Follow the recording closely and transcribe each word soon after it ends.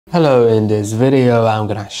Hello, in this video I'm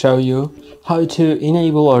gonna show you how to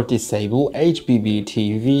enable or disable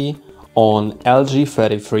HbbTV on LG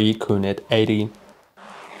 43QNED80.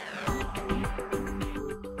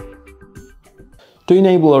 To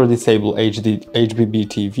enable or disable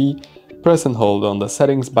HbbTV, press and hold on the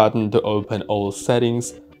settings button to open all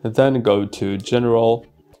settings, then go to General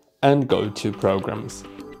and go to Programs.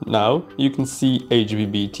 Now you can see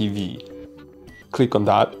HbbTV. Click on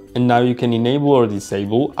that and now you can enable or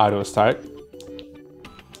disable Auto Start.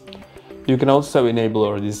 You can also enable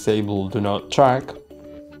or disable Do Not Track.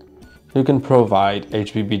 You can provide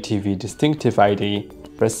HbbTV distinctive ID,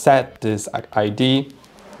 reset this ID,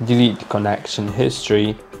 delete connection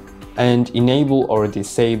history, and enable or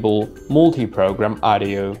disable multi-program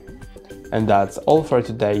audio. And that's all for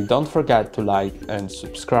today. Don't forget to like and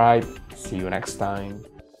subscribe. See you next time.